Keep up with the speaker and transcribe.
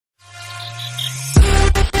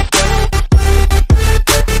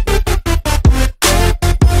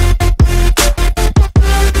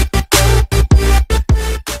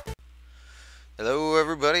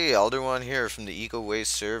Elder One here from the Eco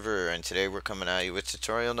Waste server, and today we're coming at you with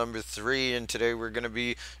tutorial number 3, and today we're going to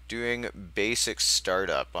be doing basic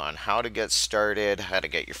startup on how to get started, how to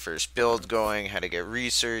get your first build going, how to get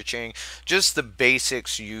researching, just the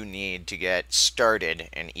basics you need to get started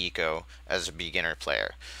in Eco as a beginner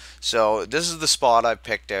player. So this is the spot I've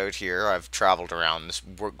picked out here. I've traveled around this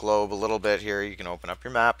globe a little bit here. You can open up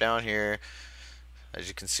your map down here. As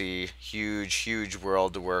you can see, huge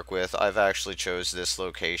world to work with. I've actually chose this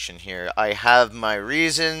location here. I have my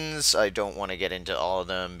reasons. I don't want to get into all of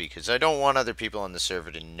them because I don't want other people on the server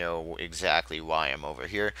to know exactly why I'm over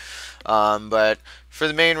here. But for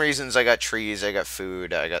the main reasons, I got trees, I got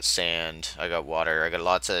food, I got sand, I got water, I got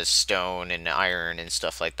lots of stone and iron and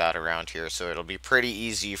stuff like that around here. So it'll be pretty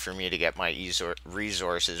easy for me to get my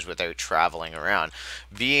resources without traveling around.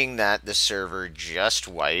 Being that the server just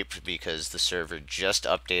wiped because the server just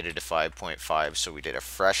updated to 5.5, so we did a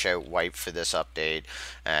fresh out wipe for this update,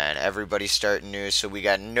 and everybody's starting new, so we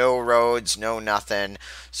got no roads, no nothing.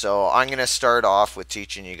 So I'm going to start off with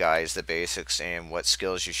teaching you guys the basics and what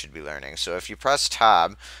skills you should be learning. So if you press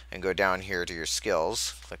tab and go down here to your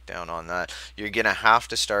skills, click down on that, you're going to have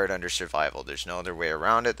to start under survival. There's no other way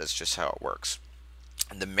around it. That's just how it works.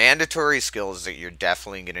 The mandatory skills that you're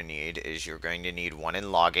definitely going to need is you're going to need one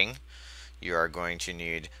in logging, you are going to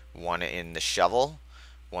need one in the shovel,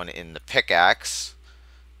 one in the pickaxe.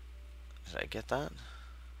 Did I get that?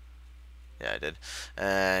 Yeah, I did.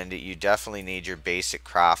 And you definitely need your basic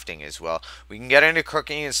crafting as well. We can get into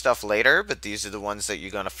cooking and stuff later, but these are the ones that you're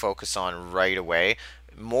going to focus on right away.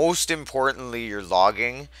 Most importantly, your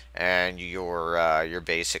logging and your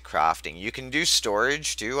basic crafting. You can do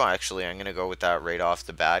storage too. Actually, I'm going to go with that right off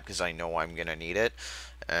the bat because I know I'm going to need it.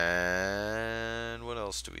 And what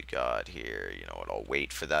else do we got here? You know what, I'll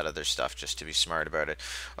wait for that other stuff just to be smart about it.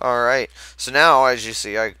 Alright, so now as you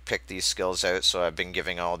see, I picked these skills out, so I've been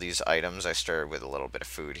giving all these items. I started with a little bit of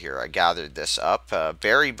food here. I gathered this up.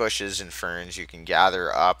 Berry bushes and ferns you can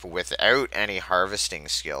gather up without any harvesting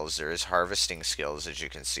skills. There is harvesting skills, as you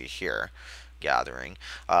can see here. Gathering.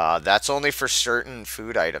 That's only for certain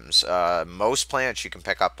food items. Most plants you can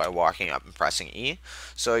pick up by walking up and pressing E.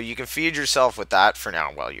 So you can feed yourself with that for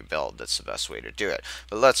now while you build. That's the best way to do it.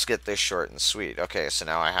 But let's get this short and sweet. Okay, so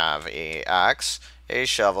now I have a axe, a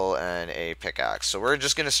shovel, and a pickaxe. So we're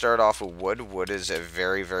just going to start off with wood. Wood is a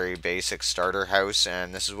very basic starter house,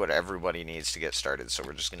 and this is what everybody needs to get started. So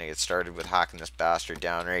we're just going to get started with hacking this bastard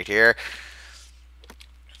down right here.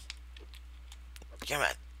 Come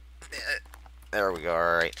on. There we go.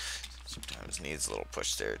 Alright. Sometimes needs a little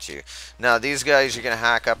push there too. Now these guys you're going to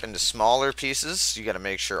hack up into smaller pieces. You got to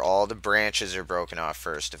make sure all the branches are broken off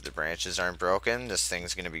first. If the branches aren't broken, this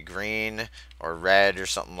thing's going to be green or red or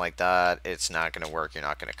something like that. It's not going to work. You're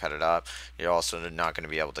not going to cut it up. You're also not going to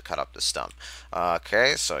be able to cut up the stump.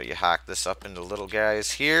 Okay, so you hack this up into little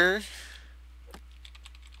guys here.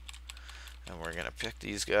 And we're going to pick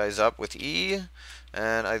these guys up with E.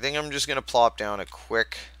 And I think I'm just going to plop down a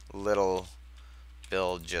quick little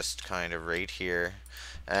build just kind of right here,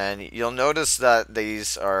 and you'll notice that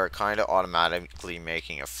these are kind of automatically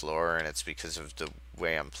making a floor, and it's because of the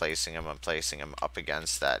way I'm placing them. I'm placing them up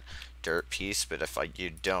against that dirt piece, but if you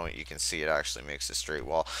don't, you can see it actually makes a straight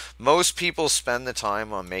wall. Most people spend the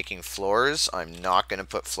time on making floors. I'm not going to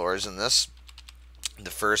put floors in this. The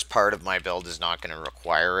first part of my build is not going to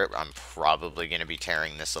require it. I'm probably going to be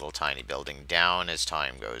tearing this little tiny building down as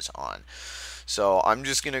time goes on. So I'm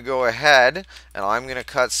just going to go ahead and I'm going to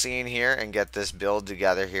cut scene here and get this build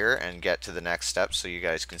together here and get to the next step so you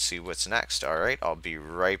guys can see what's next. Alright, I'll be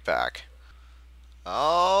right back.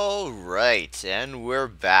 Alright, and we're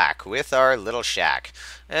back with our little shack.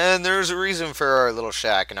 And there's a reason for our little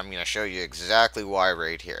shack, and I'm going to show you exactly why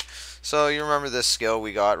right here. So you remember this skill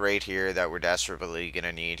we got right here that we're desperately going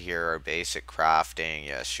to need here, our basic crafting.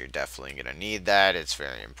 Yes, you're definitely going to need that. It's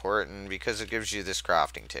very important because it gives you this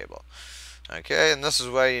crafting table. Okay, and this is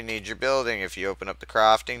why you need your building. If you open up the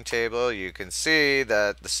crafting table, you can see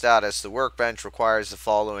that the status, the workbench requires the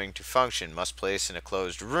following to function. Must place in a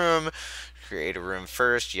closed room, create a room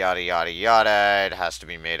first, yada yada yada. It has to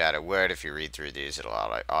be made out of wood. If you read through these,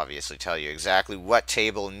 it'll obviously tell you exactly what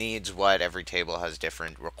table needs what. Every table has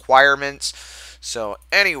different requirements. So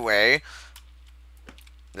anyway,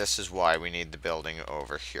 this is why we need the building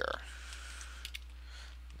over here.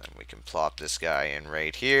 And we can plop this guy in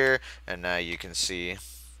right here, and now you can see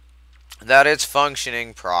that it's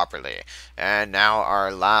functioning properly. And now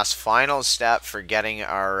our last final step for getting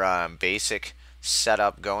our basic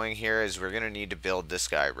setup going here is we're going to need to build this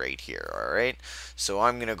guy right here. Alright, so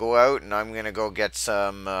I'm going to go out and I'm going to go get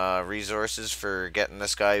some resources for getting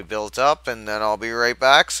this guy built up, and then I'll be right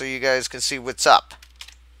back so you guys can see what's up.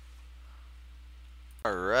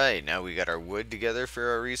 Alright, now we got our wood together for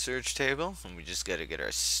our research table, and we just gotta get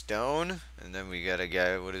our stone, and then we gotta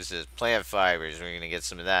get, what is this, plant fibers. We're gonna get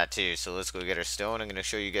some of that too, so let's go get our stone. I'm gonna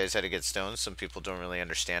show you guys how to get stone. Some people don't really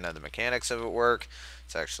understand how the mechanics of it work.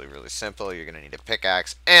 It's actually really simple. You're gonna need a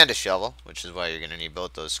pickaxe and a shovel, which is why you're gonna need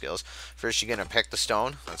both those skills. First, you're gonna pick the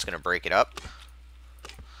stone. That's gonna break it up.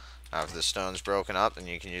 After the stone's broken up, then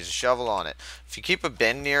you can use a shovel on it. If you keep a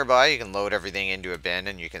bin nearby, you can load everything into a bin,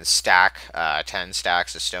 and you can stack 10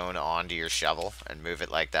 stacks of stone onto your shovel and move it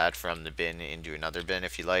like that from the bin into another bin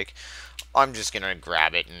if you like. I'm just going to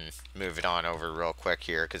grab it and move it on over real quick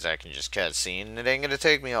here because I can just cut scene, and it ain't going to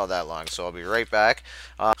take me all that long, so I'll be right back.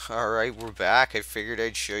 Alright, we're back. I figured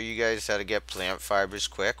I'd show you guys how to get plant fibers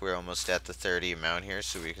quick. We're almost at the 30 amount here,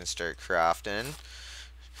 so we can start crafting.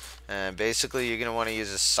 And basically, you're going to want to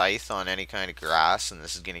use a scythe on any kind of grass, and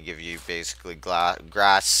this is going to give you basically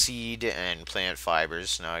grass seed and plant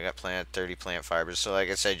fibers. Now I got 30 plant fibers, so like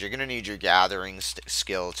I said, you're going to need your gathering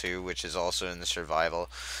skill too, which is also in the survival.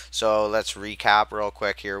 So let's recap real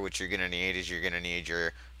quick here. What you're going to need is you're going to need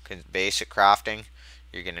your basic crafting,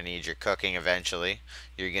 you're going to need your cooking eventually,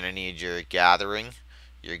 you're going to need your gathering,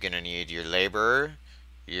 you're going to need your laborer,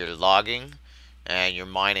 your logging, and your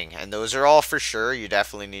mining, and those are all for sure. You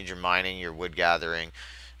definitely need your mining, your wood gathering,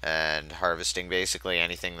 and harvesting. Basically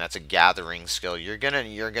anything that's a gathering skill, you're gonna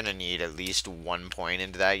need at least 1 point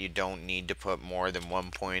into that. You don't need to put more than 1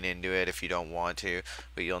 point into it if you don't want to,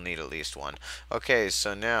 but you'll need at least one. Okay,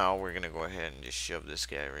 so now we're gonna go ahead and just shove this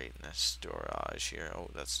guy right in the storage here. Oh,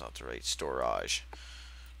 that's not the right storage.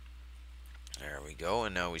 There we go,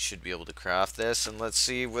 and now we should be able to craft this, and let's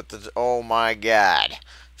see what the, oh my god,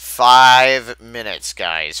 5 minutes,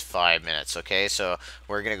 guys, 5 minutes. Okay, so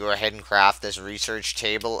we're gonna go ahead and craft this research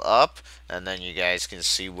table up, and then you guys can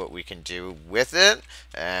see what we can do with it,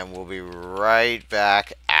 and we'll be right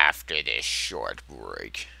back after this short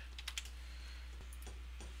break.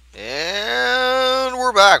 And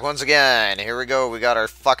we're back once again. Here we go. We got our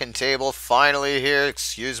fucking table finally here.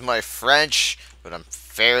 Excuse my French, but I'm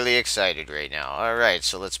fairly excited right now. Alright,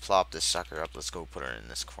 so let's plop this sucker up. Let's go put her in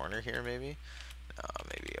this corner here, maybe.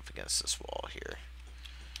 Maybe up against this wall here.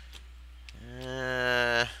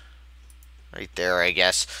 Right there, I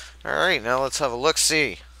guess. Alright, now let's have a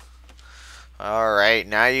look-see. Alright,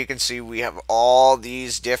 now you can see we have all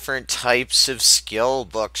these different types of skill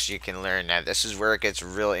books you can learn. Now, this is where it gets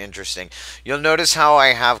real interesting. You'll notice how I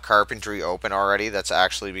have carpentry open already. That's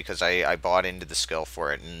actually because I bought into the skill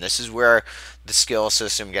for it. And this is where the skill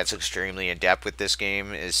system gets extremely in-depth with this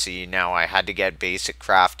game. Is, see, now I had to get basic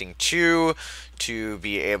crafting too to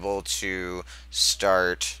be able to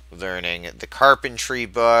start learning the carpentry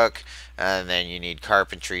book, and then you need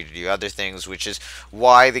carpentry to do other things, which is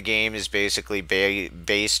why the game is basically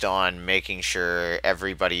based on making sure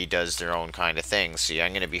everybody does their own kind of thing. See,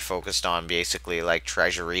 I'm going to be focused on basically like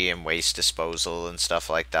treasury and waste disposal and stuff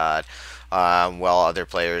like that. While other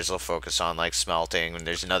players will focus on like smelting. And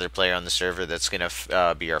there's another player on the server that's going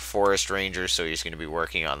to be our forest ranger, so he's going to be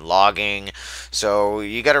working on logging. So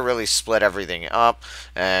you got to really split everything up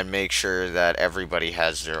and make sure that everybody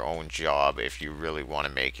has their own job if you really want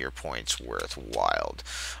to make your points worthwhile.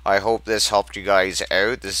 I hope this helped you guys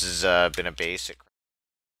out. This has been a basic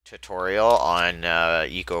tutorial on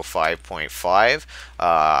Eco 5.5.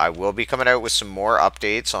 I will be coming out with some more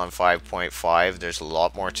updates on 5.5. There's a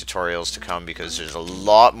lot more tutorials to come because there's a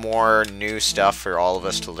lot more new stuff for all of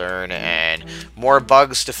us to learn and more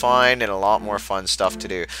bugs to find and a lot more fun stuff to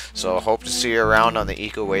do. So hope to see you around on the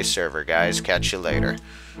Eco Waste server, guys. Catch you later.